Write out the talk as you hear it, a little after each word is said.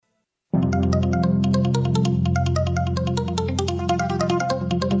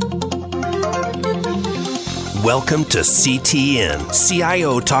Welcome to CTN,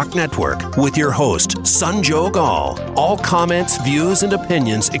 CIO Talk Network, with your host, Sanjog Aul. All comments, views, and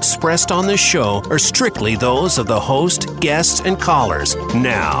opinions expressed on this show are strictly those of the host, guests, and callers.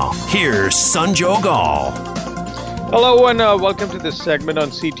 Now, here's Sanjog Aul. Hello and welcome to this segment on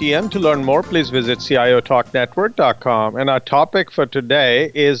CTN. To learn more, please visit ciotalknetwork.com. And our topic for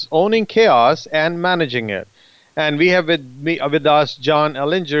today is owning chaos and managing it. And we have with us John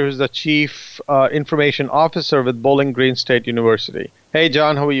Ellinger, who's the Chief Information Officer with Bowling Green State University. Hey,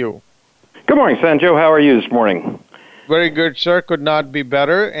 John, how are you? Good morning, Sanjo. How are you this morning? Very good, sir. Could not be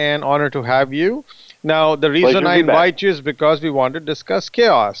better, and honored to have you. Now, the reason I invite you is because we want to discuss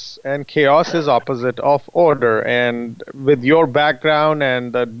chaos, and chaos is opposite of order. And with your background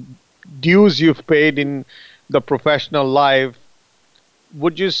and the dues you've paid in the professional life,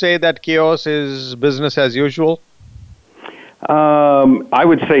 would you say that chaos is business as usual? I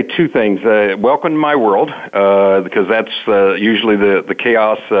would say two things. Welcome to my world, because that's usually the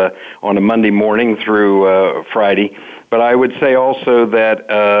chaos on a Monday morning through Friday. But I would say also that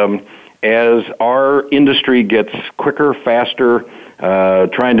as our industry gets quicker, faster,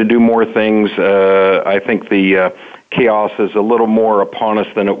 trying to do more things, I think the chaos is a little more upon us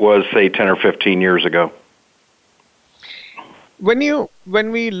than it was, say, 10 or 15 years ago.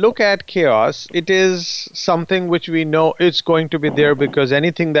 When we look at chaos, it is something which we know it's going to be there because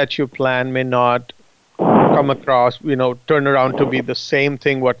anything that you plan may not come across, turn around to be the same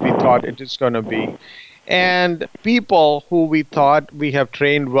thing what we thought it is going to be. And people who we thought we have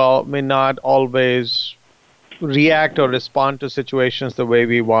trained well may not always react or respond to situations the way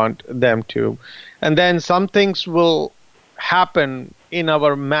we want them to. And then some things will happen in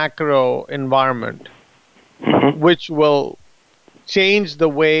our macro environment, which will change the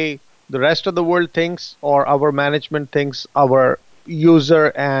way the rest of the world thinks or our management thinks, our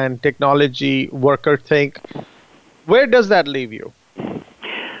user and technology worker think. Where does that leave you?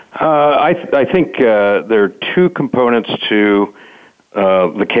 I think there are two components to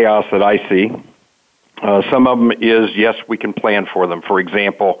the chaos that I see. Some of them is, yes, we can plan for them. For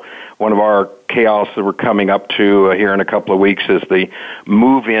example, one of our chaos that we're coming up to here in a couple of weeks is the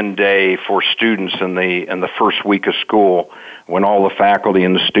move-in day for students in the first week of school, when all the faculty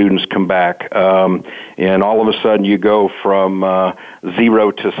and the students come back. And all of a sudden you go from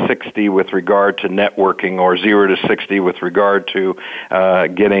 0 to 60 with regard to networking, or 0 to 60 with regard to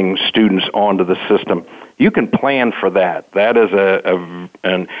getting students onto the system. You can plan for that. That is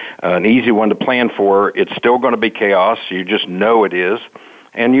an easy one to plan for. It's still going to be chaos. You just know it is.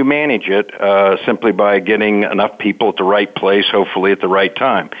 And you manage it simply by getting enough people at the right place, hopefully at the right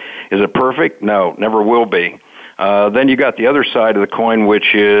time. Is it perfect? No, never will be. Then you got the other side of the coin,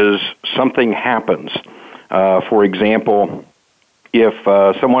 which is something happens. For example, if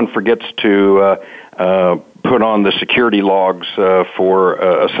someone forgets to put on the security logs for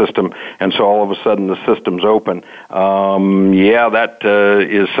a system, and so all of a sudden the system's open. That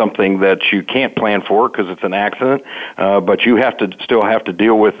is something that you can't plan for because it's an accident, but you still have to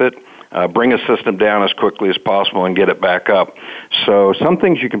deal with it. Bring a system down as quickly as possible and get it back up. So some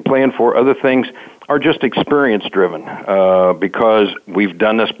things you can plan for, other things are just experience-driven because we've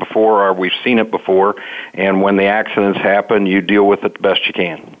done this before or we've seen it before, and when the accidents happen, you deal with it the best you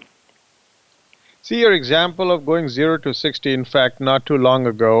can. See your example of going 0 to 60. In fact, not too long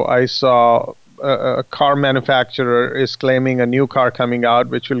ago, I saw a car manufacturer is claiming a new car coming out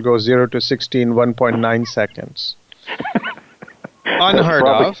which will go 0 to 60 in 1.9 seconds. Unheard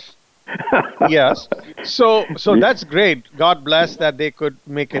of. Yes. So that's great. God bless that they could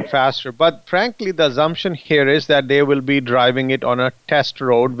make it faster. But frankly, the assumption here is that they will be driving it on a test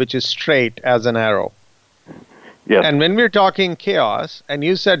road which is straight as an arrow. Yes. And when we're talking chaos, and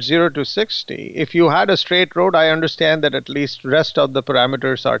you said 0 to 60, if you had a straight road, I understand that at least rest of the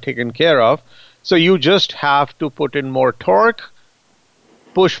parameters are taken care of. So you just have to put in more torque,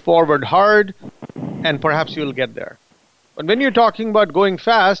 push forward hard, and perhaps you'll get there. But when you're talking about going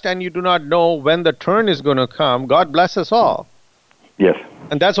fast and you do not know when the turn is going to come, God bless us all. Yes.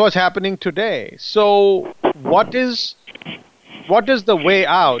 And that's what's happening today. So what is the way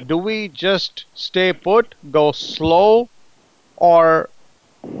out? Do we just stay put, go slow, or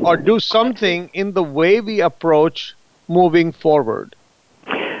do something in the way we approach moving forward?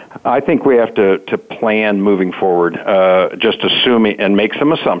 I think we have to plan moving forward, just assuming and make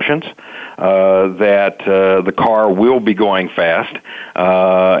some assumptions. that the car will be going fast,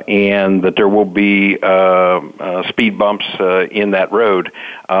 and that there will be speed bumps in that road.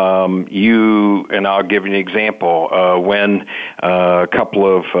 And I'll give you an example. When a couple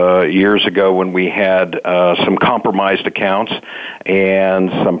of years ago, when we had some compromised accounts and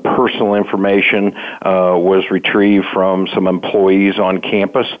some personal information was retrieved from some employees on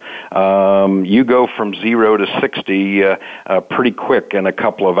campus, you go from 0 to 60 pretty quick in a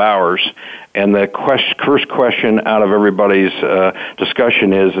couple of hours. And the first question out of everybody's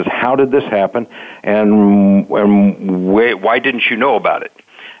discussion is how did this happen, and why didn't you know about it?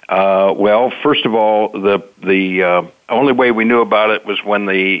 Well, first of all, the only way we knew about it was when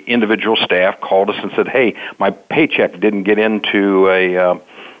the individual staff called us and said, "Hey, my paycheck didn't get into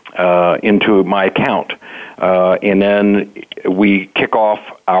my account," and then we kick off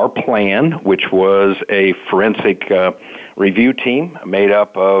our plan, which was a forensic review team made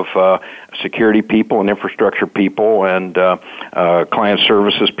up of security people and infrastructure people and client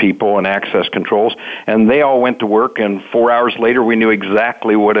services people and access controls, and they all went to work, and 4 hours later we knew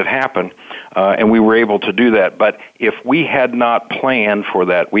exactly what had happened, and we were able to do that. But if we had not planned for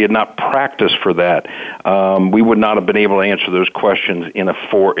that, we had not practiced for that, we would not have been able to answer those questions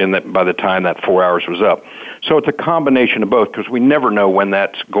by the time that 4 hours was up. So it's a combination of both, because we never know when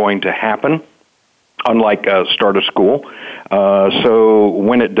that's going to happen, unlike start of school. So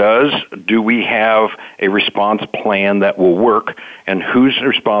when it does, do we have a response plan that will work, and who's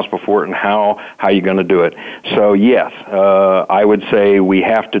responsible for it, and how are you going to do it? So yes, I would say we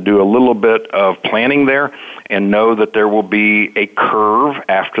have to do a little bit of planning there and know that there will be a curve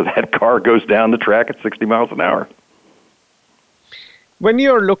after that car goes down the track at 60 miles an hour. When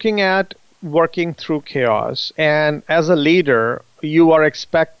you're looking at working through chaos, and as a leader, you are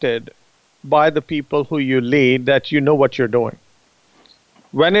expected by the people who you lead that you know what you're doing.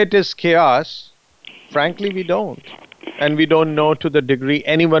 When it is chaos, frankly, we don't. And we don't know to the degree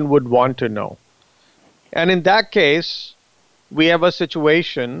anyone would want to know. And in that case, we have a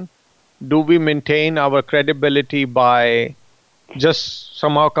situation, do we maintain our credibility by just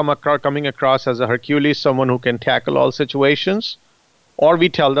somehow coming across as a Hercules, someone who can tackle all situations, or we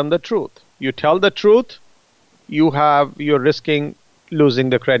tell them the truth? You tell the truth, you're risking losing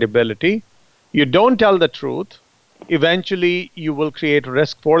the credibility. You don't tell the truth, eventually you will create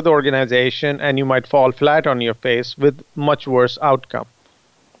risk for the organization, and you might fall flat on your face with much worse outcome.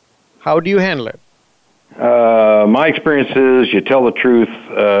 How do you handle it? My experience is you tell the truth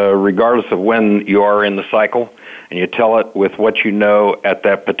regardless of when you are in the cycle, and you tell it with what you know at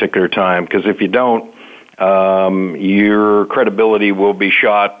that particular time. Because if you don't, your credibility will be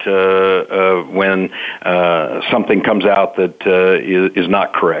shot when something comes out that is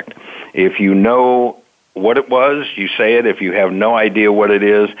not correct. If you know what it was, you say it. If you have no idea what it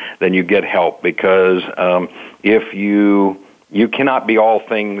is, then you get help, because if you cannot be all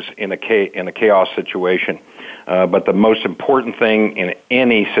things in a chaos situation. But the most important thing in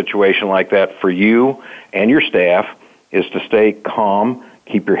any situation like that for you and your staff is to stay calm,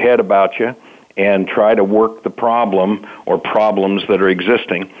 keep your head about you, and try to work the problem or problems that are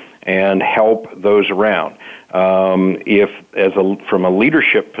existing and help those around. From a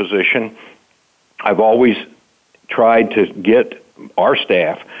leadership position, I've always tried to get our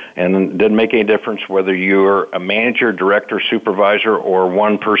staff, and it doesn't make any difference whether you're a manager, director, supervisor, or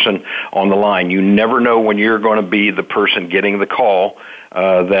one person on the line. You never know when you're going to be the person getting the call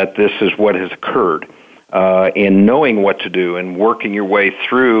that this is what has occurred. In knowing what to do and working your way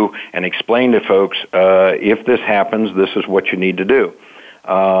through and explain to folks, if this happens, this is what you need to do.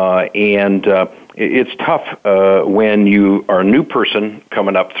 It's tough when you are a new person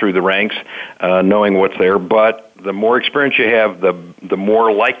coming up through the ranks, knowing what's there, but the more experience you have, the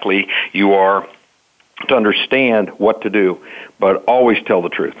more likely you are to understand what to do, but always tell the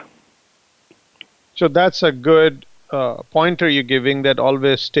truth. So that's a good pointer you're giving, that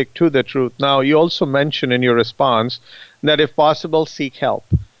always stick to the truth. Now, you also mentioned in your response that if possible, seek help.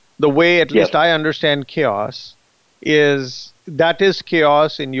 The way, at least I understand chaos, is that is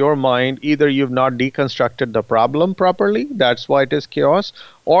chaos in your mind. Either you've not deconstructed the problem properly, that's why it is chaos,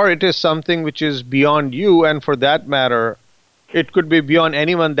 or it is something which is beyond you, and for that matter, it could be beyond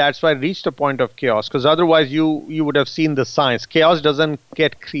anyone. That's why it reached a point of chaos, because otherwise you would have seen the signs. Chaos doesn't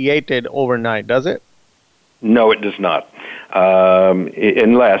get created overnight, does it? No, it does not.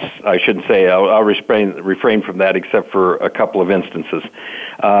 Unless, I should say, I'll refrain from that except for a couple of instances.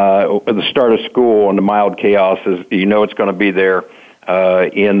 At the start of school and the mild chaos is, you know it's going to be there.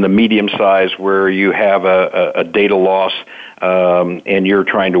 in the medium size where you have a data loss and you're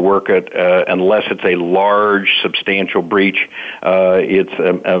trying to work it, unless it's a large, substantial breach,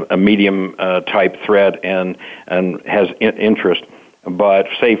 it's a medium type threat and has interest. But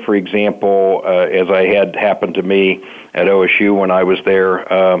say, for example, as I had happened to me at OSU when I was there,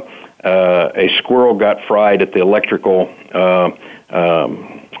 a squirrel got fried at the electrical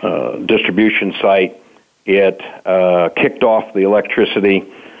distribution site. It kicked off the electricity.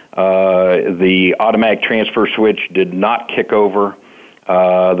 The automatic transfer switch did not kick over.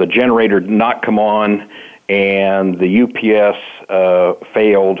 The generator did not come on, and the UPS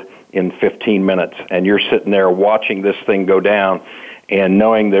failed in 15 minutes. And you're sitting there watching this thing go down and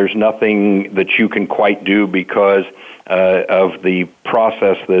knowing there's nothing that you can quite do because of the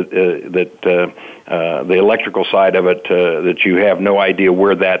process that the electrical side of it, that you have no idea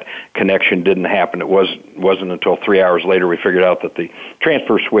where that connection didn't happen. It wasn't until 3 hours later we figured out that the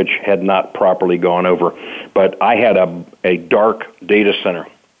transfer switch had not properly gone over. But I had a dark data center,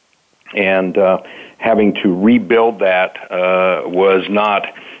 and having to rebuild that was not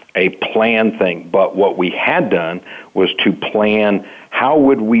a planned thing. But what we had done was to plan how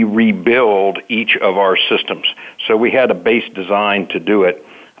would we rebuild each of our systems. So we had a base design to do it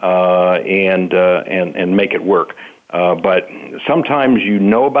and make it work. But sometimes you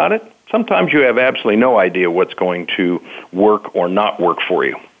know about it. Sometimes you have absolutely no idea what's going to work or not work for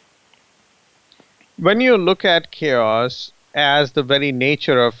you. When you look at chaos as the very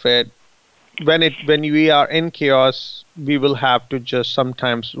nature of it, when we are in chaos, we will have to just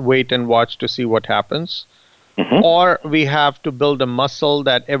sometimes wait and watch to see what happens. Mm-hmm. Or we have to build a muscle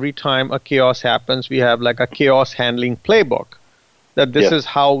that every time a chaos happens, we have like a chaos handling playbook, that this is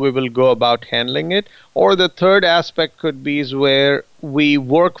how we will go about handling it. Or the third aspect could be is where we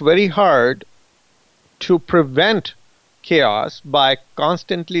work very hard to prevent chaos by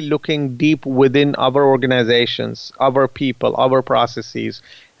constantly looking deep within our organizations, our people, our processes,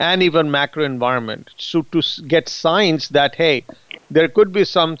 and even macro environment, so to get signs that, hey, there could be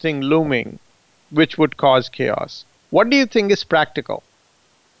something looming which would cause chaos. What do you think is practical?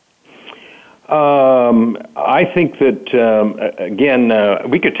 I think that, again,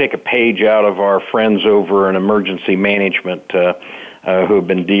 we could take a page out of our friends over in emergency management who have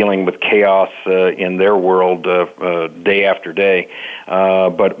been dealing with chaos in their world day after day.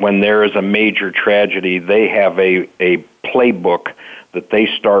 But when there is a major tragedy, they have a playbook that they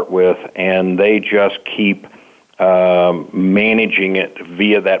start with, and they just keep managing it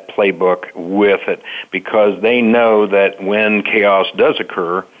via that playbook with it, because they know that when chaos does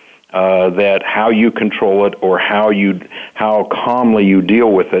occur, that how you control it or how calmly you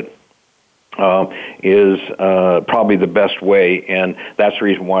deal with it is probably the best way, and that's the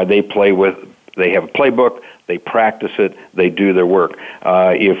reason why they have a playbook, they practice it, they do their work.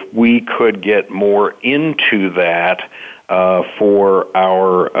 If we could get more into that for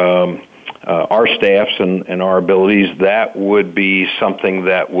our staffs and our abilities, that would be something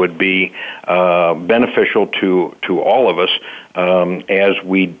that would be beneficial to all of us as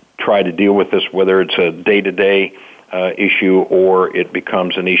we try to deal with this, whether it's a day-to-day issue or it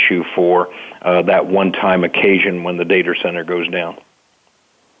becomes an issue for that one-time occasion when the data center goes down.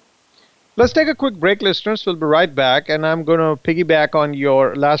 Let's take a quick break, listeners. We'll be right back, and I'm going to piggyback on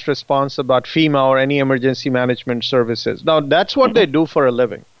your last response about FEMA or any emergency management services. Now, that's what they do for a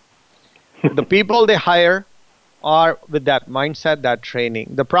living. The people they hire are with that mindset, that training.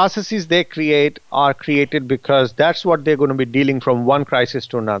 The processes they create are created because that's what they're going to be dealing from one crisis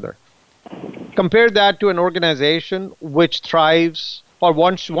to another. Compare that to an organization which thrives or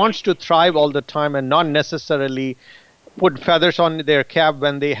wants to thrive all the time and not necessarily put feathers on their cap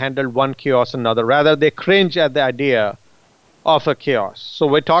when they handle one chaos or another. Rather, they cringe at the idea of a chaos. So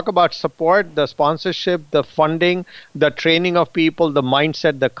we talk about support, the sponsorship, the funding, the training of people, the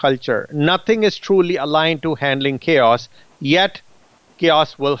mindset, the culture. Nothing is truly aligned to handling chaos, yet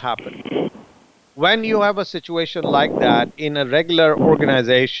chaos will happen. When you have a situation like that in a regular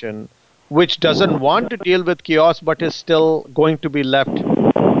organization which doesn't want to deal with chaos but is still going to be left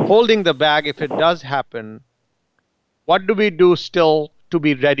holding the bag if it does happen, what do we do still to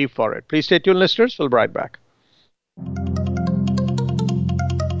be ready for it? Please stay tuned, listeners. We'll be right back.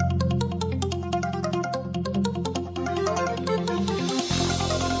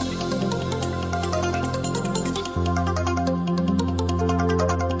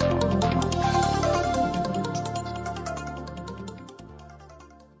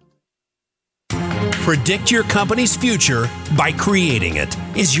 Predict your company's future by creating it.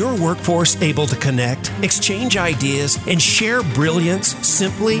 Is your workforce able to connect, exchange ideas, and share brilliance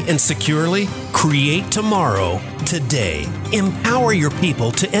simply and securely? Create tomorrow, today. Empower your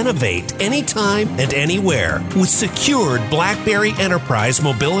people to innovate anytime and anywhere with secured BlackBerry Enterprise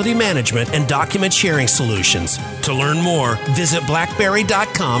mobility management and document sharing solutions. To learn more, visit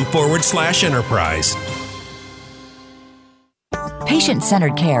blackberry.com/enterprise.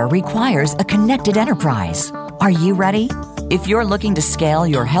 Patient-centered care requires a connected enterprise. Are you ready? If you're looking to scale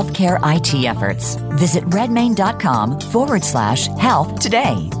your healthcare IT efforts, visit redmain.com/health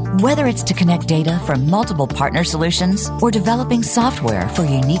today. Whether it's to connect data from multiple partner solutions or developing software for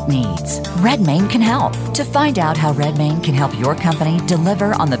unique needs, Redmain can help. To find out how Redmain can help your company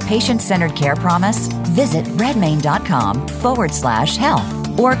deliver on the patient-centered care promise, visit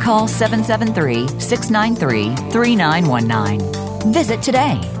redmain.com/health or call 773-693-3919. Visit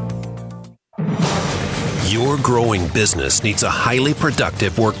today. Your growing business needs a highly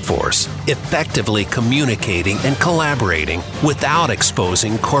productive workforce, effectively communicating and collaborating without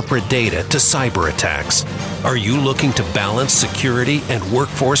exposing corporate data to cyber attacks. Are you looking to balance security and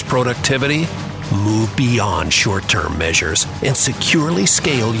workforce productivity? Move beyond short-term measures and securely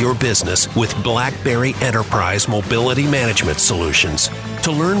scale your business with BlackBerry Enterprise Mobility Management Solutions.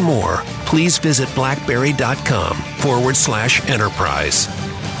 To learn more, please visit blackberry.com/enterprise.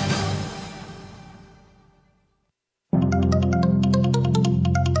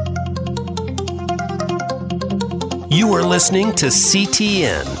 You are listening to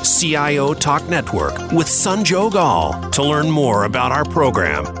CTN, CIO Talk Network, with Sanjog Aul. To learn more about our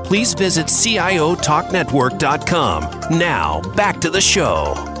program, please visit CIOTalkNetwork.com. Now, back to the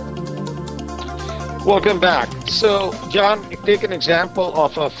show. Welcome back. So, John, take an example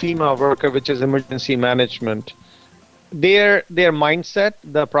of a FEMA worker, which is emergency management. Their mindset,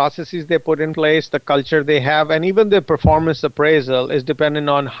 the processes they put in place, the culture they have, and even their performance appraisal is dependent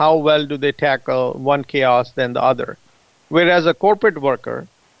on how well do they tackle one chaos than the other. Whereas a corporate worker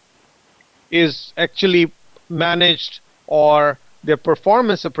is actually managed, or their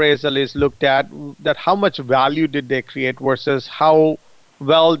performance appraisal is looked at, that how much value did they create versus how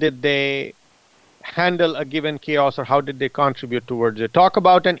well did they handle a given chaos, or how did they contribute towards it. Talk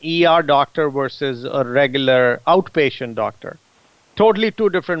about an ER doctor versus a regular outpatient doctor. Totally two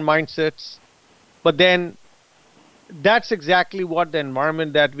different mindsets, but then that's exactly what the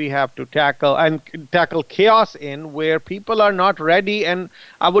environment that we have to tackle, and tackle chaos in, where people are not ready, and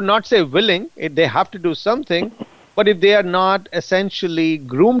I would not say willing. They have to do something, but if they are not essentially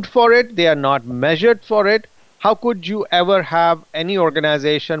groomed for it, they are not measured for it, how could you ever have any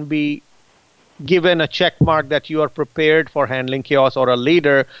organization be given a check mark that you are prepared for handling chaos, or a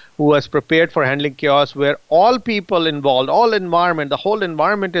leader who is prepared for handling chaos, where all people involved, all environment, the whole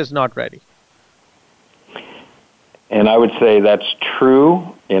environment is not ready? And I would say that's true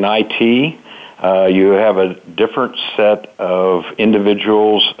in IT. You have a different set of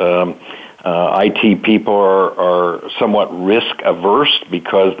individuals. IT people are somewhat risk averse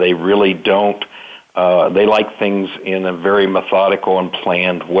because they really don't, they like things in a very methodical and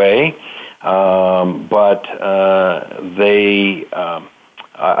planned way. I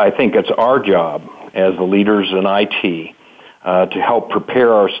think it's our job as the leaders in IT to help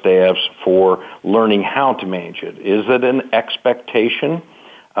prepare our staffs for learning how to manage it. Is it an expectation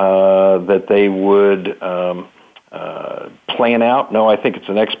that they would plan out? No, I think it's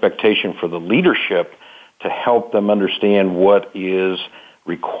an expectation for the leadership to help them understand what is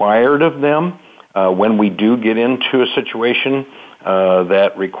required of them when we do get into a situation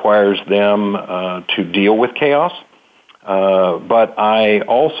that requires them to deal with chaos. But I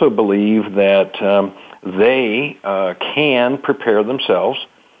also believe that they can prepare themselves,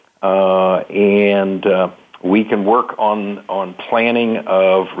 and we can work on planning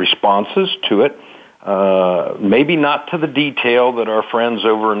of responses to it. Maybe not to the detail that our friends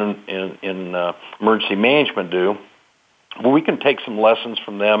over in emergency management do, but we can take some lessons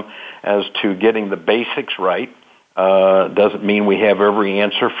from them as to getting the basics right. Doesn't mean we have every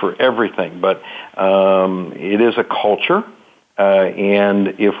answer for everything, but it is a culture,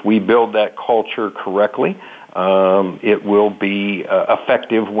 and if we build that culture correctly, it will be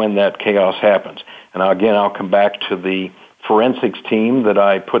effective when that chaos happens. And again, I'll come back to the forensics team that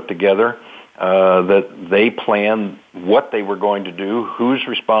I put together, that they planned what they were going to do, whose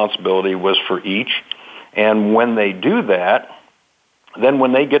responsibility was for each, and when they do that, then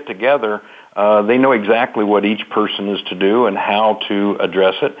when they get together, they know exactly what each person is to do and how to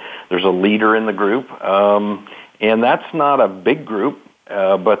address it. There's a leader in the group, and that's not a big group,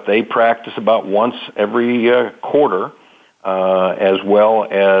 but they practice about once every quarter as well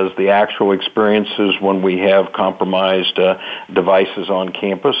as the actual experiences when we have compromised devices on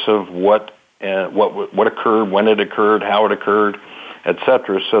campus of what occurred, when it occurred, how it occurred,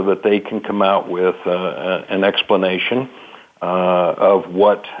 etc., so that they can come out with an explanation of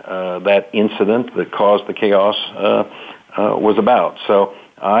what that incident that caused the chaos was about. So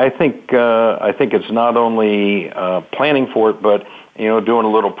I think it's not only planning for it, but doing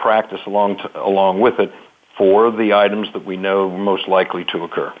a little practice along with it for the items that we know are most likely to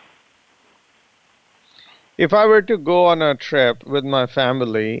occur. If I were to go on a trip with my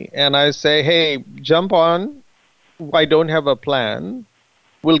family and I say, hey, jump on, I don't have a plan,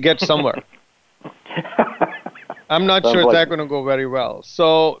 we'll get somewhere. I'm not sure it's going to go very well.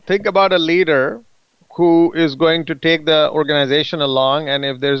 So think about a leader who is going to take the organization along, and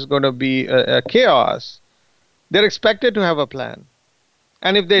if there's going to be a chaos, they're expected to have a plan.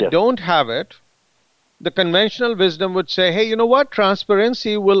 And if they don't have it, the conventional wisdom would say, hey, you know what?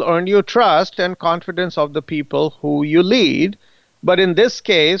 Transparency will earn you trust and confidence of the people who you lead. But in this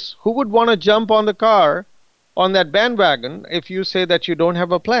case, who would want to jump on that bandwagon if you say that you don't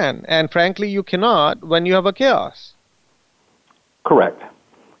have a plan? And frankly, you cannot when you have a chaos. Correct.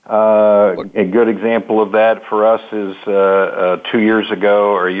 A good example of that for us is 2 years ago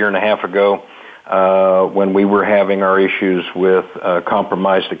or a year and a half ago when we were having our issues with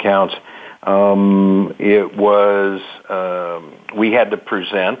compromised accounts. It was we had to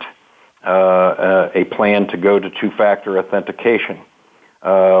present a plan to go to two-factor authentication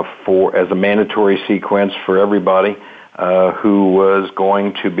as a mandatory sequence for everybody who was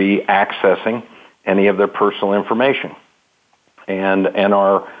going to be accessing any of their personal information, and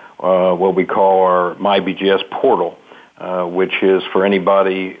our what we call our MyBGS portal, which is for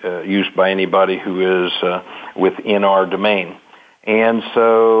anybody used by anybody who is within our domain. And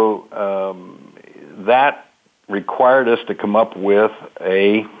so that required us to come up with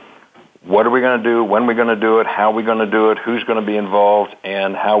what are we going to do, when are we going to do it, how are we going to do it, who's going to be involved,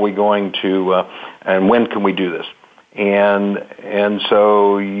 and how are we going to, and when can we do this? And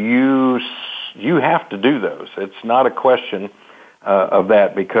so you have to do those. It's not a question of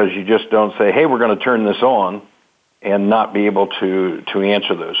that, because you just don't say, hey, we're going to turn this on and not be able to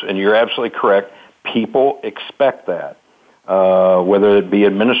answer those. And you're absolutely correct. People expect that. Whether it be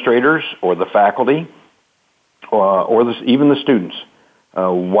administrators or the faculty or even the students.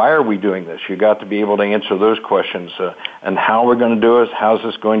 Why are we doing this? You got to be able to answer those questions. And how we're going to do it, how's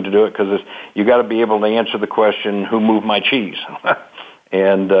this going to do it? Because you got to be able to answer the question, who moved my cheese?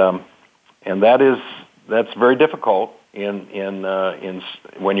 and that's very difficult in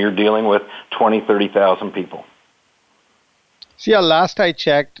when you're dealing with 20, 30,000 people. See, last I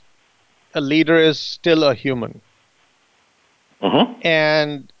checked, a leader is still a human. Mm-hmm.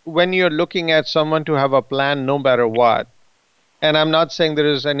 And when you're looking at someone to have a plan no matter what, and I'm not saying there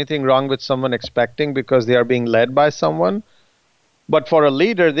is anything wrong with someone expecting because they are being led by someone, but for a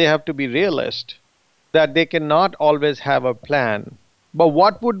leader, they have to be realist that they cannot always have a plan. But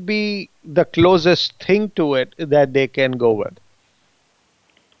what would be the closest thing to it that they can go with?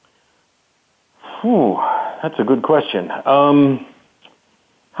 That's a good question.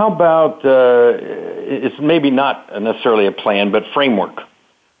 How about, it's maybe not necessarily a plan, but framework.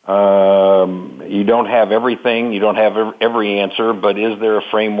 You don't have everything, you don't have every answer, but is there a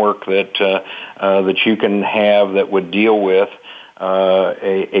framework that you can have that would deal with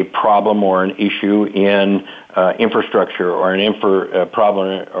a problem or an issue in infrastructure, or an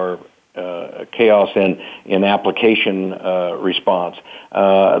problem or chaos in application response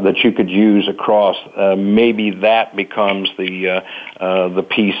that you could use across? Maybe that becomes the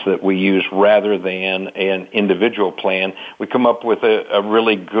piece that we use rather than an individual plan. We come up with a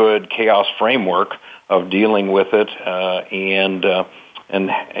really good chaos framework of dealing with it, and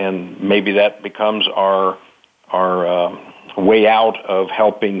maybe that becomes our way out of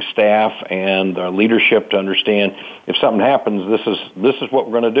helping staff and leadership to understand if something happens, this is what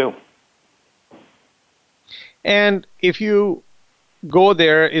we're going to do. And if you go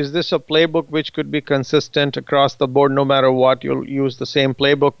there, is this a playbook which could be consistent across the board no matter what? You'll use the same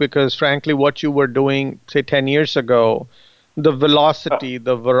playbook, because frankly, what you were doing, say, 10 years ago, the velocity,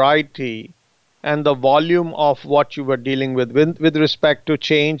 the variety, and the volume of what you were dealing with respect to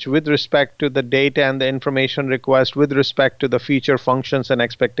change, with respect to the data and the information request, with respect to the feature functions and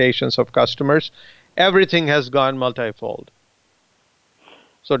expectations of customers, everything has gone multifold.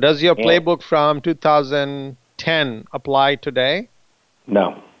 So does your playbook from 2010 apply today?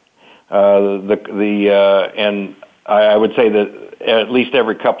 No. And I would say that at least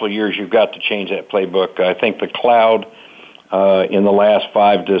every couple of years you've got to change that playbook. I think the cloud in the last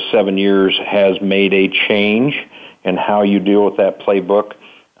 5 to 7 years has made a change and how you deal with that playbook.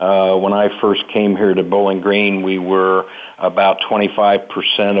 When I first came here to Bowling Green, we were about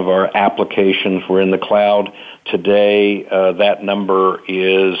 25% of our applications were in the cloud. Today, that number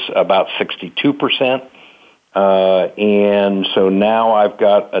is about 62%. And so now I've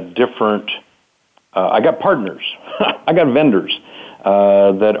got I got partners, I got vendors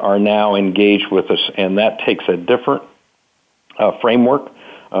that are now engaged with us, and that takes a different framework.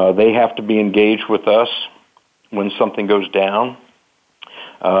 They have to be engaged with us when something goes down,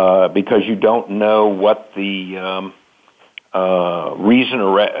 because you don't know what the reason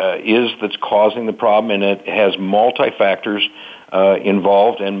is that's causing the problem, and it has multi-factors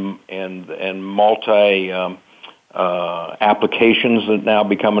involved and multi applications that now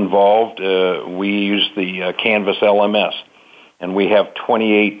become involved. We use the Canvas LMS, and we have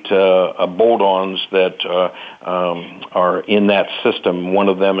 28 bolt-ons that are in that system. One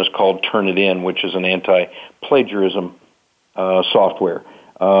of them is called Turnitin, which is an anti-plagiarism software.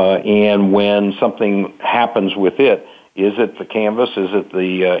 And when something happens with it, is it the Canvas? Is it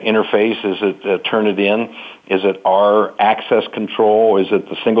the interface? Is it Turnitin? Is it our access control? Is it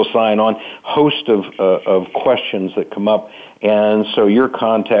the single sign-on? Host of questions that come up. And so you're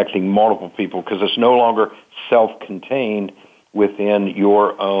contacting multiple people because it's no longer self-contained within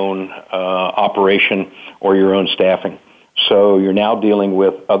your own operation or your own staffing. So you're now dealing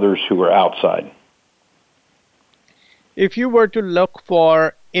with others who are outside. If you were to look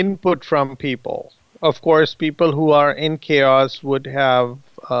for input from people, of course, people who are in chaos would have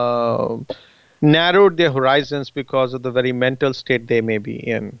narrowed their horizons because of the very mental state they may be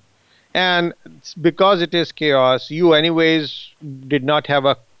in. And because it is chaos, you anyways did not have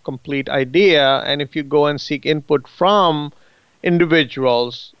a complete idea. And if you go and seek input from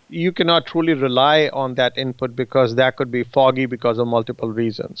individuals, you cannot truly rely on that input because that could be foggy because of multiple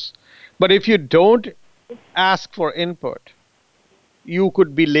reasons. But if you don't ask for input, you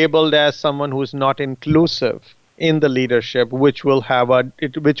could be labeled as someone who is not inclusive in the leadership, which will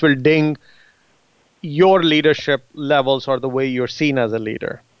which will ding your leadership levels or the way you're seen as a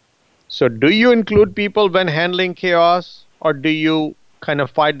leader. So do you include people when handling chaos, or do you kind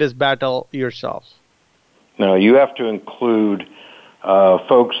of fight this battle yourself? No, you have to include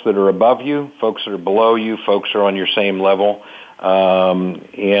folks that are above you, folks that are below you, folks that are on your same level.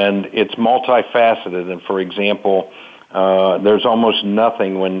 And it's multifaceted. And for example, there's almost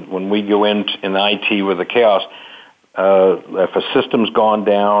nothing when we go in IT with the chaos. If a system's gone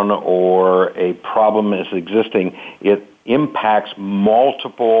down or a problem is existing, it impacts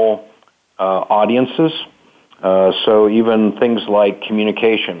multiple audiences. So even things like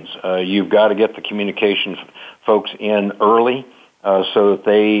communications, you've got to get the communications folks in early so that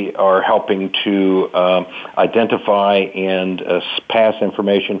they are helping to identify and pass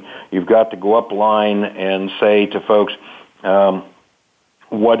information. You've got to go up line and say to folks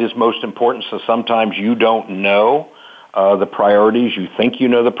what is most important. So sometimes you don't know the priorities. You think you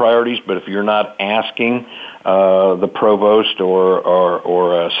know the priorities, but if you're not asking the provost or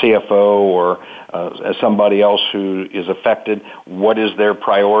a CFO or somebody else who is affected, what is their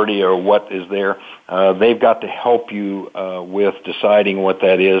priority or what is their, they've got to help you with deciding what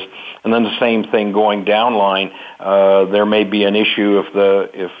that is. And then the same thing going down line. There may be an issue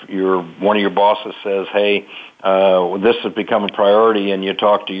if one of your bosses says, hey, this has become a priority, and you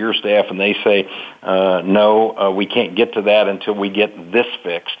talk to your staff and they say, no, we can't get to that until we get this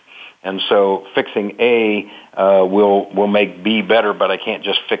fixed. And so fixing A will make B better, but I can't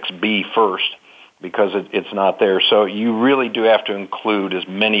just fix B first because it's not there. So you really do have to include as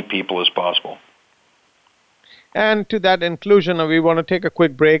many people as possible. And to that inclusion, we want to take a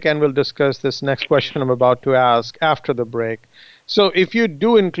quick break, and we'll discuss this next question I'm about to ask after the break. So if you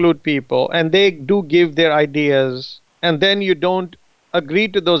do include people and they do give their ideas, and then you don't agree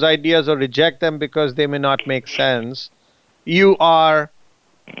to those ideas or reject them because they may not make sense, you are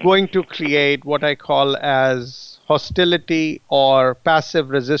going to create what I call as hostility or passive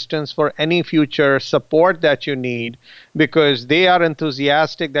resistance for any future support that you need, because they are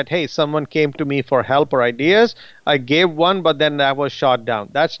enthusiastic that, hey, someone came to me for help or ideas. I gave one, but then that was shot down.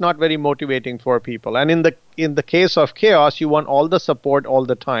 That's not very motivating for people. And in the case of chaos, you want all the support all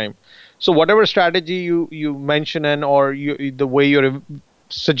the time. So whatever strategy you mention or the way you're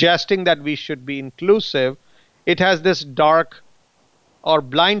suggesting that we should be inclusive, it has this dark or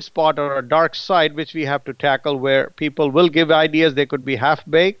blind spot or a dark side which we have to tackle, where people will give ideas. They could be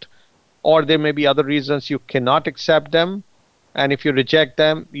half-baked, or there may be other reasons you cannot accept them. And if you reject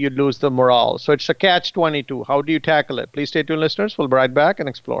them, you lose the morale. So it's a catch-22. How do you tackle it? Please stay tuned, listeners. We'll be right back and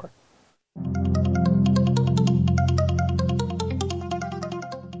explore.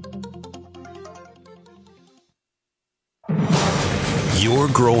 Your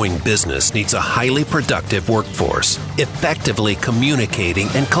growing business needs a highly productive workforce, effectively communicating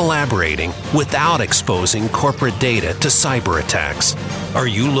and collaborating without exposing corporate data to cyber attacks. Are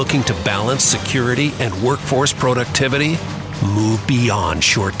you looking to balance security and workforce productivity? Move beyond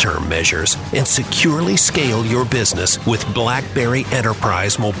short-term measures and securely scale your business with BlackBerry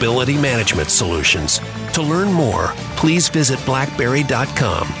Enterprise Mobility Management Solutions. To learn more, please visit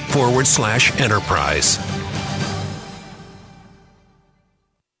blackberry.com/enterprise.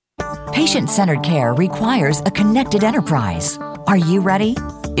 Patient-centered care requires a connected enterprise. Are you ready?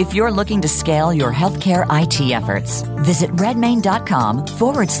 If you're looking to scale your healthcare IT efforts, visit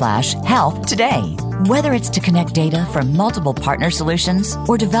redmain.com/health today. Whether it's to connect data from multiple partner solutions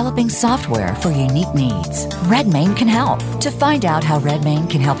or developing software for unique needs, Redmain can help. To find out how Redmain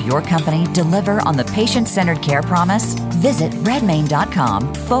can help your company deliver on the patient-centered care promise, visit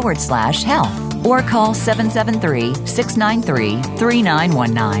redmain.com/health or call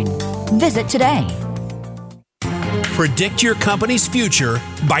 773-693-3919. Visit today. Predict your company's future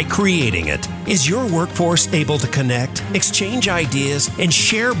by creating it. Is your workforce able to connect, exchange ideas, and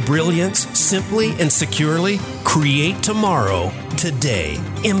share brilliance simply and securely? Create tomorrow, today.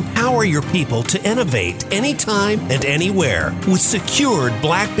 Empower your people to innovate anytime and anywhere with secured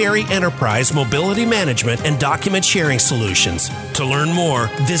BlackBerry Enterprise Mobility Management and Document Sharing Solutions. To learn more,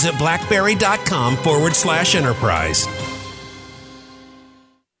 visit blackberry.com/enterprise.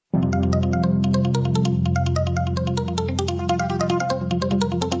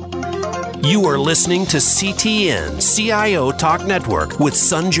 You are listening to CTN CIO Talk Network with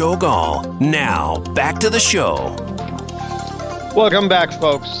Sanjog Aul. Now, back to the show. Welcome back,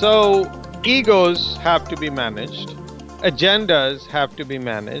 folks. So, egos have to be managed. Agendas have to be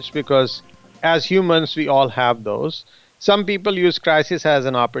managed because as humans, we all have those. Some people use crisis as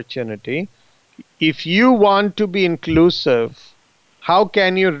an opportunity. If you want to be inclusive, how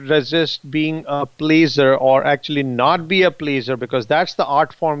can you resist being a pleaser or actually not be a pleaser? Because that's the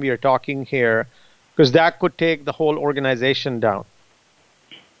art form we are talking here, because that could take the whole organization down.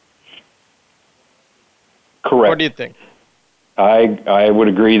 Correct. What do you think? I would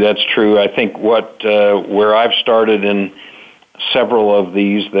agree that's true. I think where I've started in several of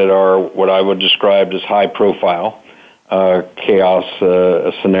these that are what I would describe as high-profile chaos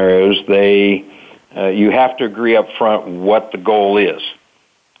scenarios, you have to agree up front what the goal is.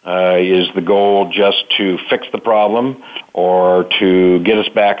 Is the goal just to fix the problem or to get us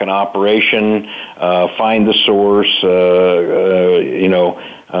back in operation, find the source,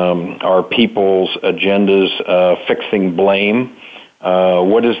 are people's agendas fixing blame?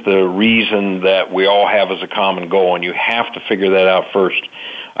 What is the reason that we all have as a common goal? And you have to figure that out first.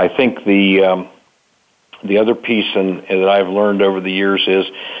 I think the other piece that I've learned over the years is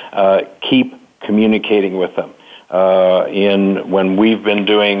keep communicating with them. When we've been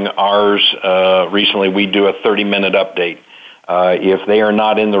doing ours recently, we do a 30-minute update. If they are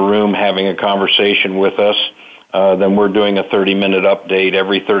not in the room having a conversation with us, then we're doing a 30-minute update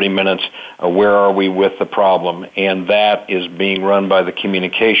every 30 minutes. Where are we with the problem? And that is being run by the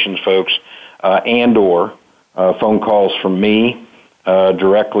communications folks and/or phone calls from me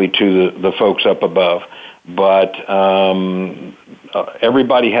directly to the folks up above. But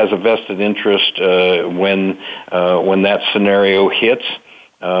everybody has a vested interest when that scenario hits,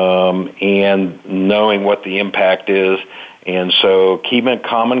 and knowing what the impact is. And so keeping a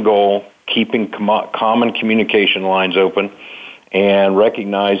common goal, keeping common communication lines open, and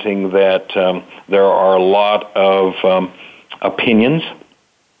recognizing that there are a lot of opinions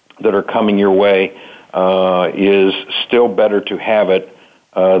that are coming your way is still better to have it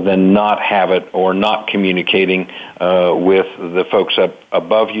than not have it or not communicating with the folks up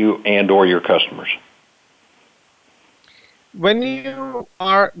above you and or your customers. When you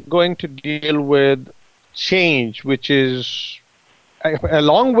are going to deal with change, which is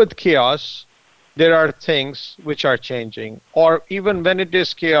along with chaos, there are things which are changing. Or even when it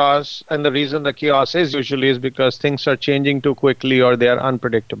is chaos, and the reason the chaos is usually is because things are changing too quickly or they are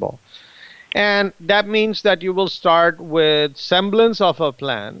unpredictable. And that means that you will start with semblance of a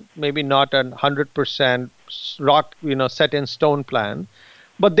plan, maybe not a 100% set in stone plan,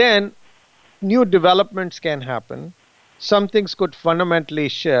 but then new developments can happen. Some things could fundamentally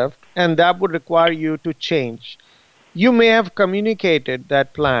shift, and that would require you to change. You may have communicated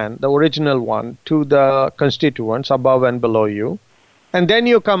that plan, the original one, to the constituents above and below you, and then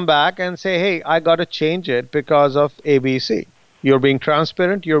you come back and say, hey, I got to change it because of ABC. You're being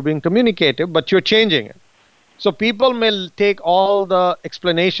transparent, you're being communicative, but you're changing it. So people may take all the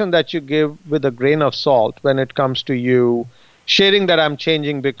explanation that you give with a grain of salt when it comes to you sharing that I'm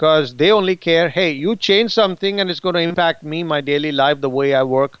changing, because they only care, hey, you change something and it's going to impact me, my daily life, the way I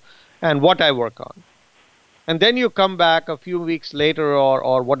work and what I work on. And then you come back a few weeks later,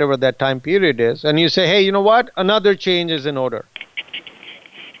 or whatever that time period is, and you say, hey, you know what? Another change is in order.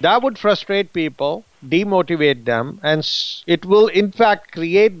 That would frustrate people, demotivate them, and it will, in fact,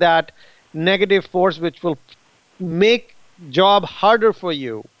 create that negative force which will make job harder for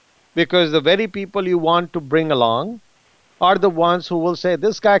you, because the very people you want to bring along are the ones who will say,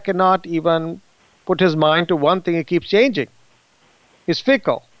 this guy cannot even put his mind to one thing, he keeps changing. He's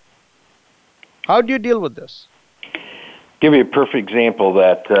fickle. How do you deal with this? Give you a perfect example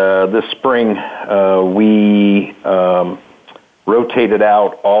that this spring we rotated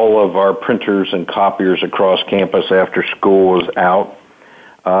out all of our printers and copiers across campus after school was out.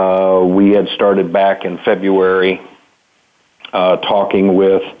 We had started back in February talking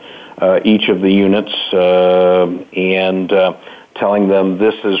with each of the units and telling them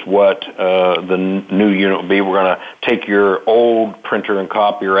this is what the new unit will be. We're going to take your old printer and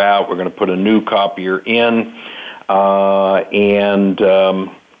copier out. We're going to put a new copier in, and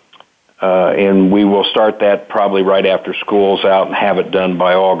we will start that probably right after school's out and have it done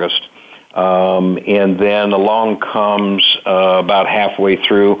by August. And then along comes about halfway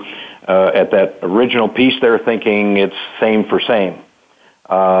through at that original piece, they're thinking it's same for same.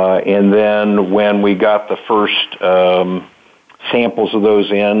 And then when we got the first samples of those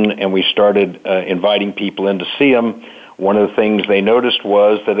in and we started inviting people in to see them, one of the things they noticed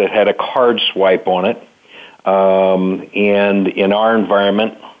was that it had a card swipe on it. And in our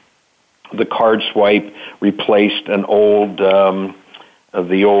environment, the card swipe replaced an old,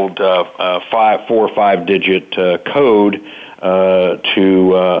 the old 4 or 5 digit code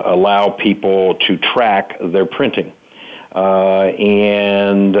to allow people to track their printing.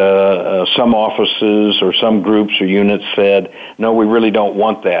 And some offices or some groups or units said, no, we really don't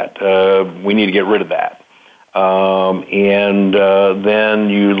want that. We need to get rid of that. And then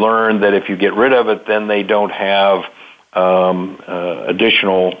you learn that if you get rid of it, then they don't have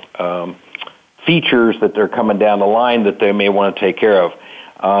additional features that they're coming down the line that they may want to take care of.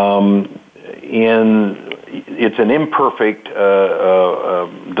 It's an imperfect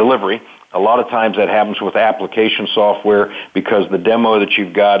delivery. A lot of times that happens with application software because the demo that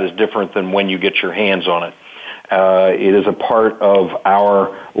you've got is different than when you get your hands on it. It is a part of our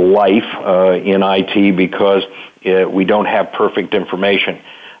life in IT because we don't have perfect information.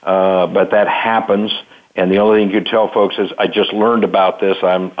 But that happens, and the only thing you can tell folks is, I just learned about this.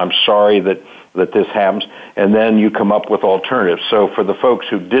 I'm sorry that this happens. And then you come up with alternatives. So for the folks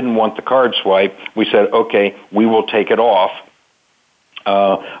who didn't want the card swipe, we said, okay, we will take it off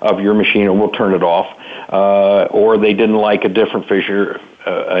of your machine, or we'll turn it off. Or they didn't like a different feature,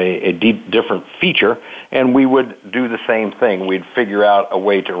 different feature, and we would do the same thing. We'd figure out a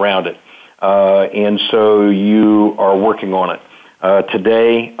way to round it. And so you are working on it.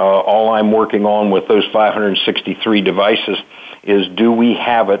 Today, all I'm working on with those 563 devices is, do we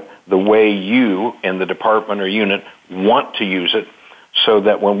have it the way you in the department or unit want to use it, so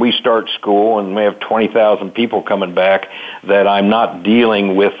that when we start school and we have 20,000 people coming back, that I'm not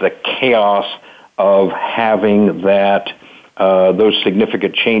dealing with the chaos of having that those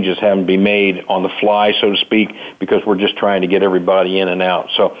significant changes having to be made on the fly, so to speak, because we're just trying to get everybody in and out.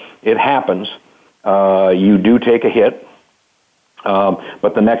 So it happens. You do take a hit.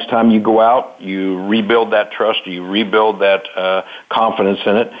 But the next time you go out, you rebuild that trust, you rebuild that confidence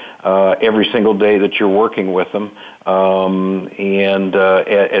in it every single day that you're working with them. And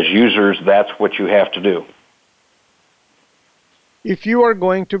as users, that's what you have to do. If you are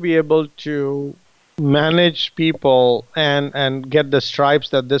going to be able to manage people and get the stripes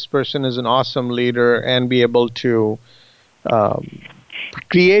that this person is an awesome leader, and be able to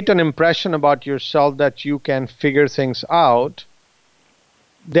create an impression about yourself that you can figure things out,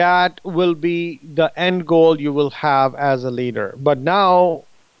 that will be the end goal you will have as a leader. But now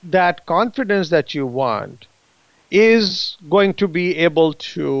that confidence that you want is going to be able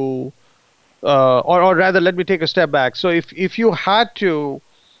to, or rather, let me take a step back. So if you had to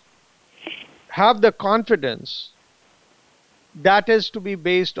have the confidence, that is to be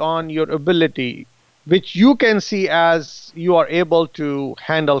based on your ability, which you can see as you are able to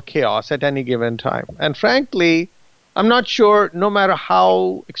handle chaos at any given time. And frankly, I'm not sure, no matter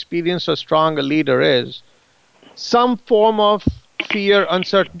how experienced or strong a leader is, some form of fear,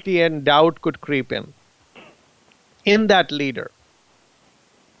 uncertainty, and doubt could creep in that leader.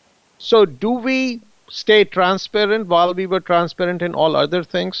 So do we stay transparent while we were transparent in all other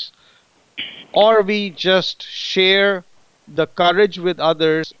things? Or we just share the courage with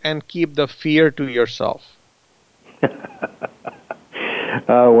others and keep the fear to yourself?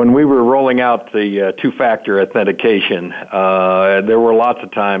 When we were rolling out the two-factor authentication, there were lots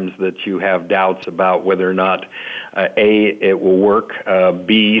of times that you have doubts about whether or not, A, it will work,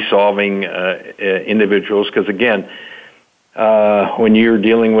 B, solving individuals, because again, when you're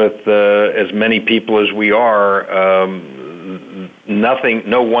dealing with as many people as we are,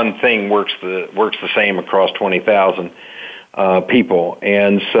 no one thing works the same across 20,000 people,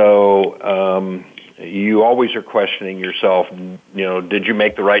 and so you always are questioning yourself. Did you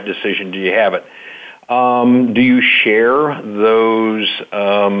make the right decision? Do you have it? Do you share those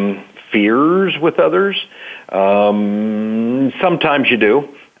fears with others? Sometimes you do.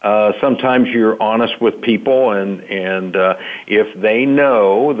 Sometimes you're honest with people, and if they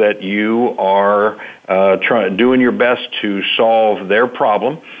know that you are doing your best to solve their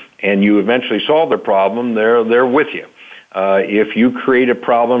problem, and you eventually solve their problem, they're with you. If you create a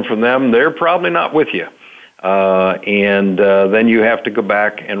problem for them, they're probably not with you, and then you have to go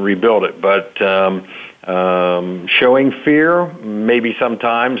back and rebuild it. But showing fear, maybe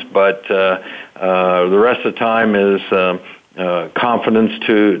sometimes, but the rest of the time is confidence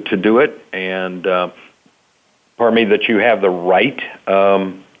to do it, and that you have the right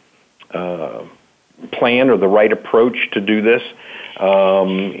plan or the right approach to do this.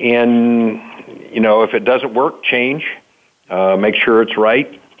 And if it doesn't work, change. Make sure it's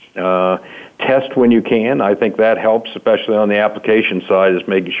right. Test when you can. I think that helps, especially on the application side, is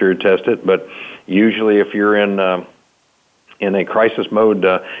making sure you test it. But usually, if you're in a crisis mode,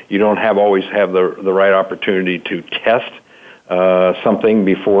 you don't always have the right opportunity to test something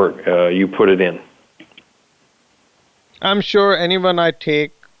before you put it in. I'm sure anyone I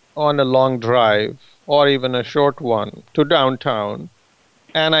take on a long drive or even a short one to downtown,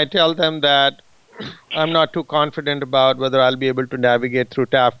 and I tell them that I'm not too confident about whether I'll be able to navigate through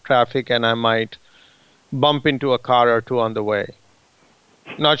traffic, and I might bump into a car or two on the way.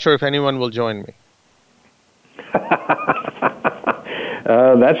 Not sure if anyone will join me.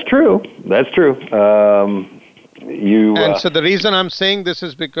 That's true. That's true. So the reason I'm saying this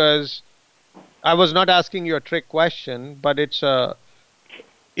is because I was not asking you a trick question, but it's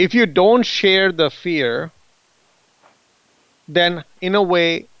if you don't share the fear, then in a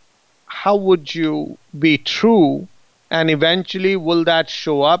way, how would you be true, and eventually will that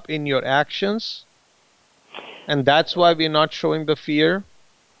show up in your actions? And that's why we're not showing the fear?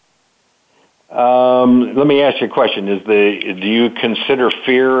 Let me ask you a question. Do you consider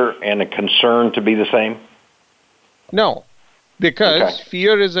fear and a concern to be the same? No, because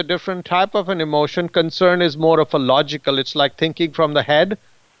fear is a different type of an emotion. Concern is more of a logical. It's like thinking from the head.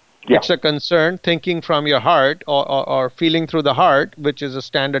 Yeah. It's a concern, thinking from your heart or feeling through the heart, which is a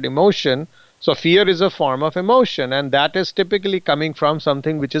standard emotion. So fear is a form of emotion, and that is typically coming from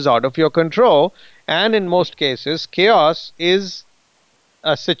something which is out of your control. And in most cases, chaos is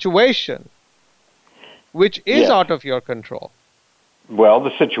a situation which is out of your control. Well,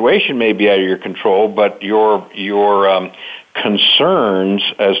 the situation may be out of your control, but your concerns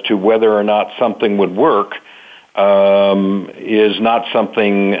as to whether or not something would work is not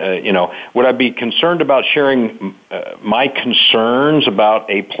something, would I be concerned about sharing my concerns about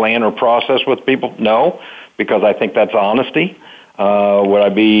a plan or process with people? No, because I think that's honesty. Would I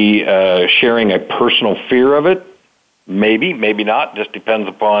be sharing a personal fear of it? Maybe, maybe not. Just depends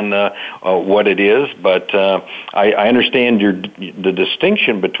upon what it is. But I understand the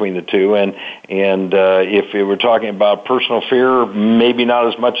distinction between the two. And if we were talking about personal fear, maybe not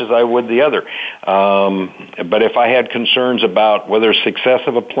as much as I would the other. But if I had concerns about whether success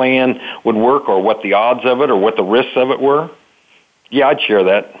of a plan would work, or what the odds of it, or what the risks of it were, yeah, I'd share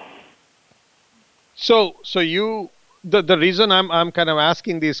that. So the reason I'm kind of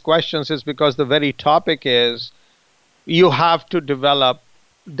asking these questions is because the very topic is, you have to develop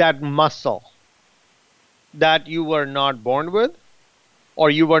that muscle that you were not born with,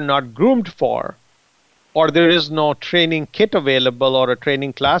 or you were not groomed for, or there is no training kit available or a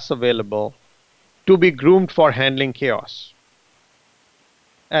training class available to be groomed for handling chaos.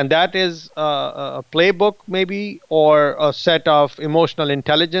 And that is a playbook maybe, or a set of emotional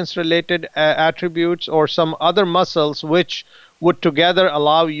intelligence related attributes, or some other muscles which would together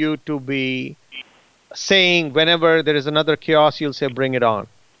allow you to be saying, whenever there is another chaos, you'll say, bring it on.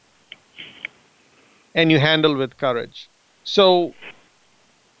 And you handle with courage. So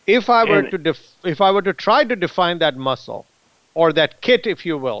if I were to try to define that muscle, or that kit, if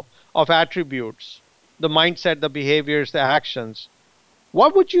you will, of attributes, the mindset, the behaviors, the actions,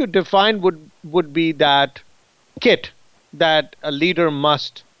 what would you define would be that kit that a leader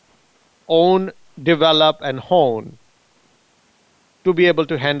must own, develop, and hone to be able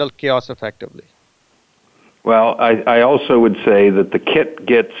to handle chaos effectively? Well, I also would say that the kit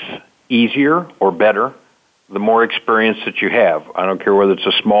gets easier or better the more experience that you have. I don't care whether it's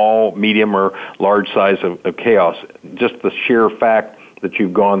a small, medium, or large size of chaos. Just the sheer fact that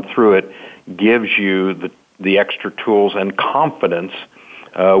you've gone through it gives you the extra tools and confidence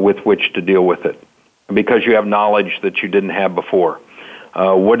with which to deal with it, because you have knowledge that you didn't have before.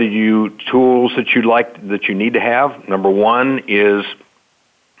 What are tools that you need to have? Number one is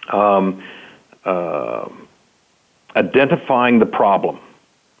identifying the problem.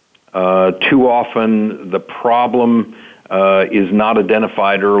 Too often the problem is not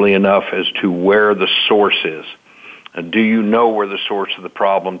identified early enough as to where the source is. Do you know where the source of the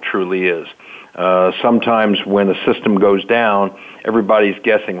problem truly is? Sometimes when a system goes down, everybody's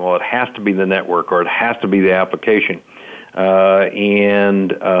guessing, well, it has to be the network or it has to be the application.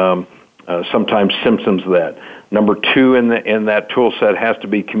 And sometimes symptoms of that. Number two in that tool set has to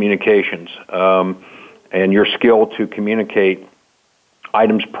be communications, and your skill to communicate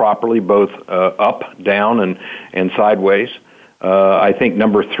items properly, both up, down, and sideways. I think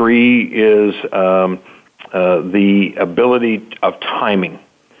number three is the ability of timing.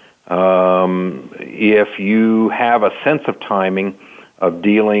 If you have a sense of timing of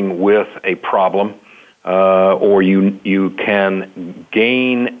dealing with a problem, or you can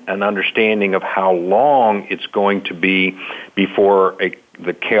gain an understanding of how long it's going to be before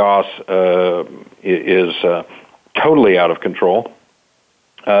the chaos is totally out of control,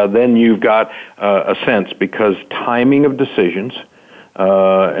 then you've got a sense, because timing of decisions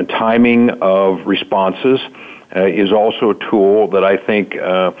and timing of responses is also a tool that I think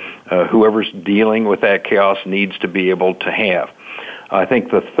whoever's dealing with that chaos needs to be able to have. I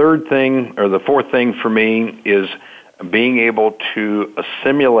think the fourth thing for me is being able to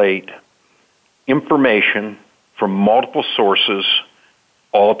assimilate information from multiple sources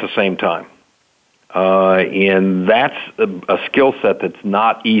all at the same time. And that's a skill set that's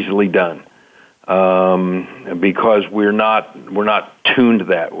not easily done, because we're not tuned to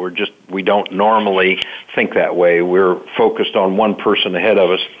that. We don't normally think that way. We're focused on one person ahead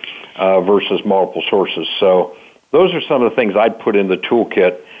of us versus multiple sources. So those are some of the things I'd put in the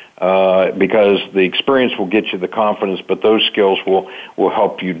toolkit, because the experience will get you the confidence, but those skills will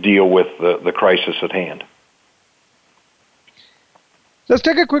help you deal with the crisis at hand. Let's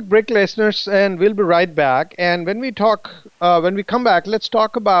take a quick break, listeners, and we'll be right back. And when we come back, let's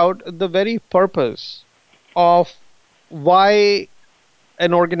talk about the very purpose of why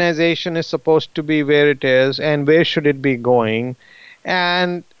an organization is supposed to be where it is and where should it be going,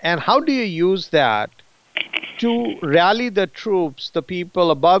 and how do you use that to rally the troops, the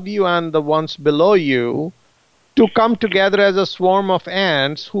people above you and the ones below you, to come together as a swarm of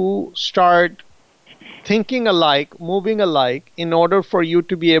ants who start thinking alike, moving alike, in order for you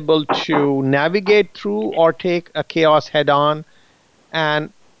to be able to navigate through or take a chaos head on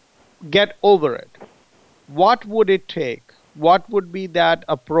and get over it. What would it take? What would be that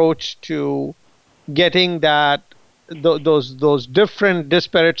approach to getting those different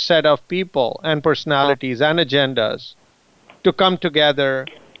disparate set of people and personalities and agendas to come together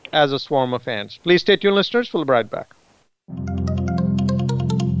as a swarm of ants? Please stay tuned, listeners. We'll be right back.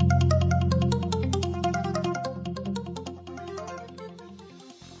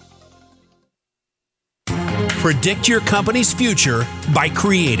 Predict your company's future by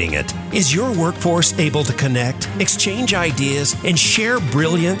creating it. Is your workforce able to connect, exchange ideas, and share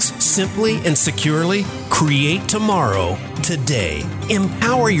brilliance simply and securely? Create tomorrow, today.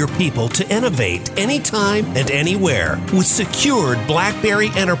 Empower your people to innovate anytime and anywhere with secured BlackBerry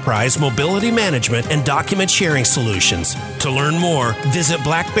Enterprise mobility management and document sharing solutions. To learn more, visit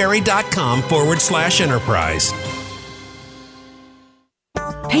blackberry.com/enterprise.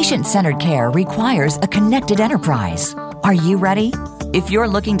 Patient-centered care requires a connected enterprise. Are you ready? If you're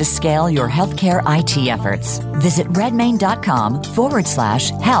looking to scale your healthcare IT efforts, visit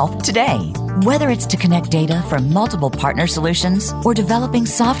redmain.com/health today. Whether it's to connect data from multiple partner solutions or developing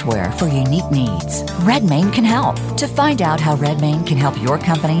software for unique needs, Redmain can help. To find out how Redmain can help your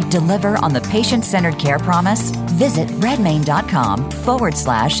company deliver on the patient-centered care promise, visit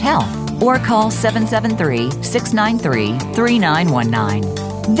redmain.com/health or call 773-693-3919.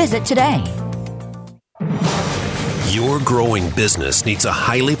 Visit today. Your growing business needs a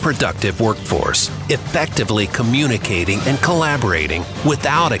highly productive workforce, effectively communicating and collaborating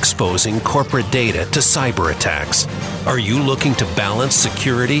without exposing corporate data to cyber attacks. Are you looking to balance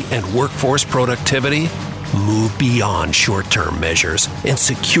security and workforce productivity? Move beyond short-term measures and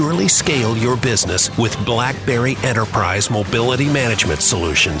securely scale your business with BlackBerry Enterprise Mobility Management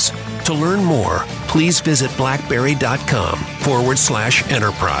Solutions. To learn more, please visit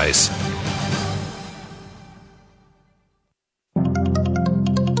blackberry.com/enterprise.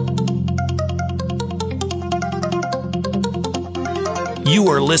 You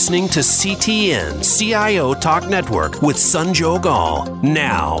are listening to CTN CIO Talk Network with Sanjog Aul.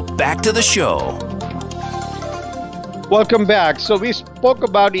 Now, back to the show. Welcome back. So we spoke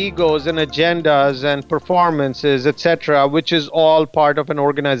about egos and agendas and performances, etc., which is all part of an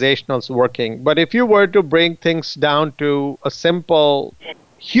organizational's working. But if you were to bring things down to a simple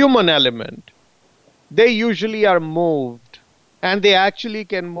human element, they usually are moved, and they actually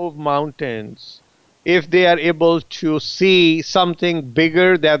can move mountains if they are able to see something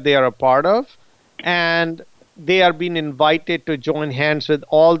bigger that they are a part of, and they are being invited to join hands with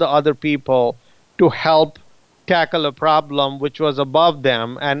all the other people to help tackle a problem which was above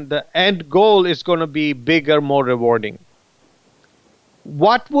them, and the end goal is going to be bigger, more rewarding.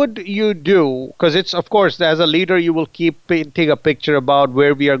 What would you do? Because it's, of course, as a leader, you will keep painting a picture about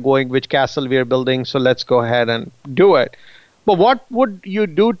where we are going, which castle we are building, so let's go ahead and do it. But what would you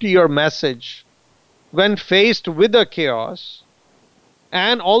do to your message when faced with a chaos,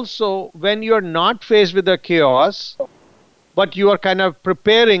 and also when you're not faced with a chaos, but you are kind of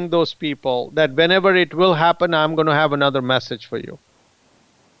preparing those people that whenever it will happen, I'm going to have another message for you?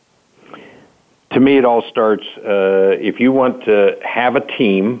 To me, it all starts, if you want to have a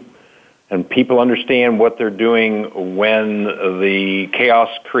team and people understand what they're doing when the chaos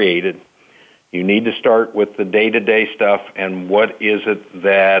created, you need to start with the day-to-day stuff and what is it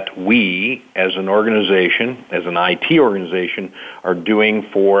that we, as an organization, as an IT organization, are doing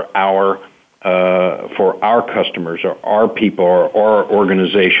for our customers or our people or our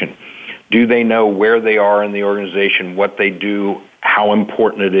organization. Do they know where they are in the organization, what they do, how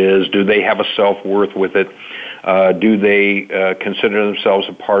important it is? Do they have a self-worth with it? Do they consider themselves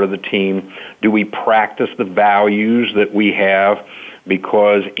a part of the team? Do we practice the values that we have?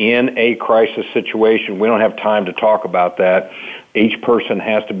 Because in a crisis situation, we don't have time to talk about that. Each person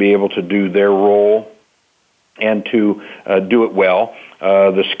has to be able to do their role and to do it well.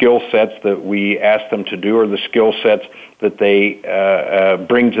 The skill sets that we ask them to do are the skill sets that they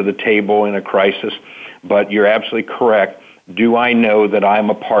bring to the table in a crisis. But you're absolutely correct. Do I know that I'm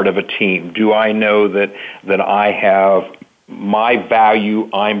a part of a team? Do I know that I have my value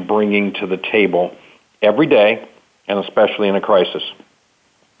I'm bringing to the table every day, and especially in a crisis?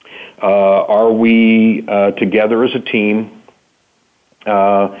 Are we together as a team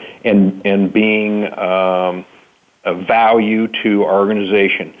and being a value to our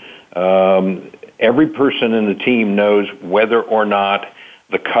organization? Every person in the team knows whether or not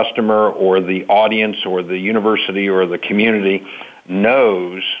the customer or the audience or the university or the community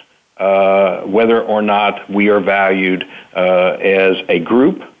knows whether or not we are valued as a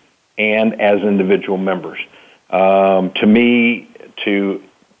group and as individual members. To me, to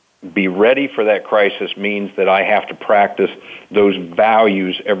be ready for that crisis means that I have to practice those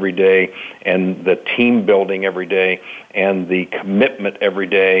values every day and the team building every day and the commitment every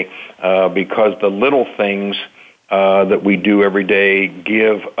day because the little things that we do every day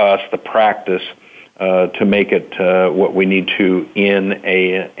give us the practice to make it what we need to in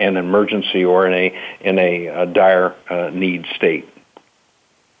an emergency or in a dire need state.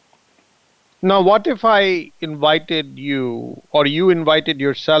 Now, what if I invited you, or you invited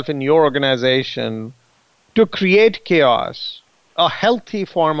yourself in your organization to create chaos, a healthy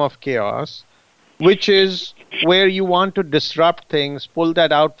form of chaos, which is where you want to disrupt things, pull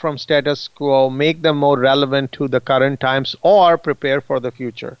that out from status quo, make them more relevant to the current times, or prepare for the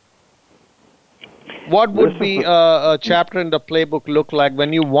future? What would be a chapter in the playbook look like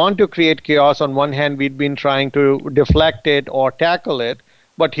when you want to create chaos? On one hand, we've been trying to deflect it or tackle it,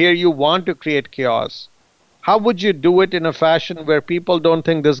 but here you want to create chaos. How would you do it in a fashion where people don't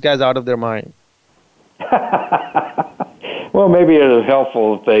think this guy's out of their mind? Well, maybe it is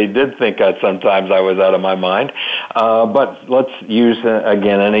helpful if they did think that sometimes I was out of my mind. But let's use,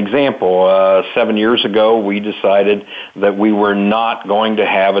 again, an example. 7 years ago, we decided that we were not going to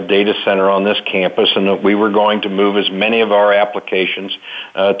have a data center on this campus and that we were going to move as many of our applications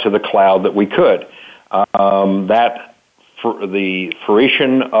to the cloud that we could. For the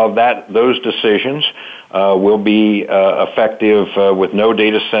fruition of those decisions will be effective with no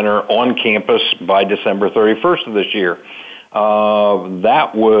data center on campus by December 31st of this year.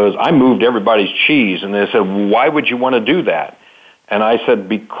 I moved everybody's cheese, and they said, why would you want to do that? And I said,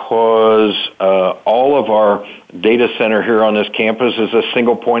 because all of our data center here on this campus is a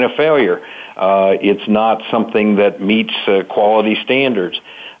single point of failure. It's not something that meets quality standards.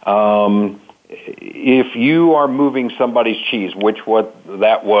 If you are moving somebody's cheese, what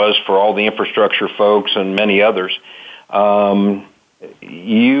that was for all the infrastructure folks and many others,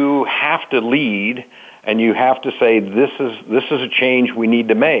 you have to lead and you have to say this is a change we need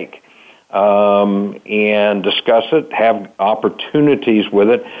to make. and discuss it, have opportunities with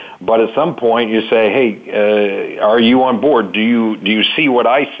it. But at some point you say, hey, are you on board? Do you see what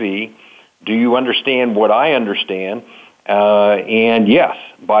I see? Do you understand what I understand? And yes,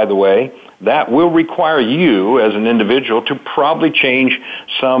 by the way, that will require you as an individual to probably change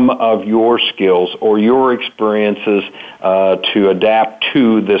some of your skills or your experiences to adapt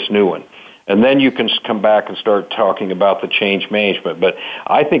to this new one. And then you can come back and start talking about the change management. But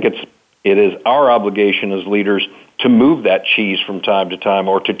I think it is our obligation as leaders to move that cheese from time to time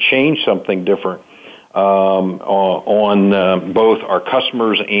or to change something different on both our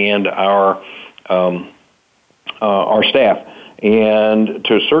customers and our staff. And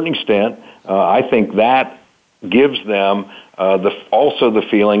to a certain extent, I think that gives them also the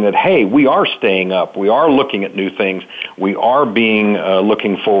feeling that, hey, we are staying up, we are looking at new things, we are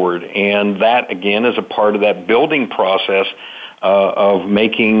looking forward. And that, again, is a part of that building process of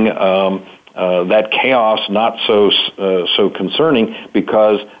making that chaos not so concerning,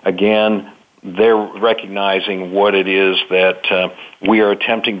 because, again, they're recognizing what it is that we are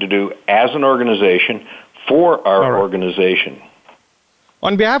attempting to do as an organization for our organization.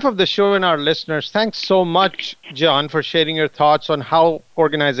 On behalf of the show and our listeners, thanks so much, John, for sharing your thoughts on how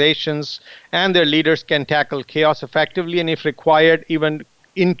organizations and their leaders can tackle chaos effectively, and if required, even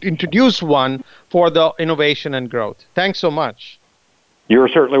introduce one for the innovation and growth. Thanks so much. You're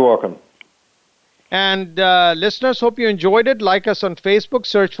certainly welcome. And listeners, hope you enjoyed it. Like us on Facebook,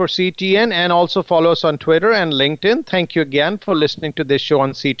 search for CTN, and also follow us on Twitter and LinkedIn. Thank you again for listening to this show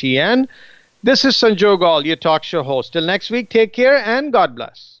on CTN. This is Sanjog Aul, your talk show host. Till next week, take care and God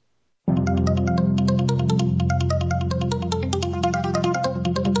bless.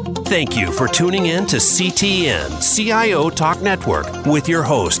 Thank you for tuning in to CTN, CIO Talk Network, with your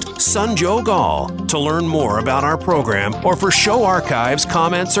host, Sanjog Aul. To learn more about our program or for show archives,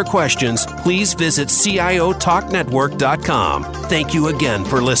 comments, or questions, please visit CIOTalkNetwork.com. Thank you again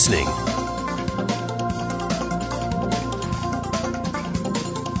for listening.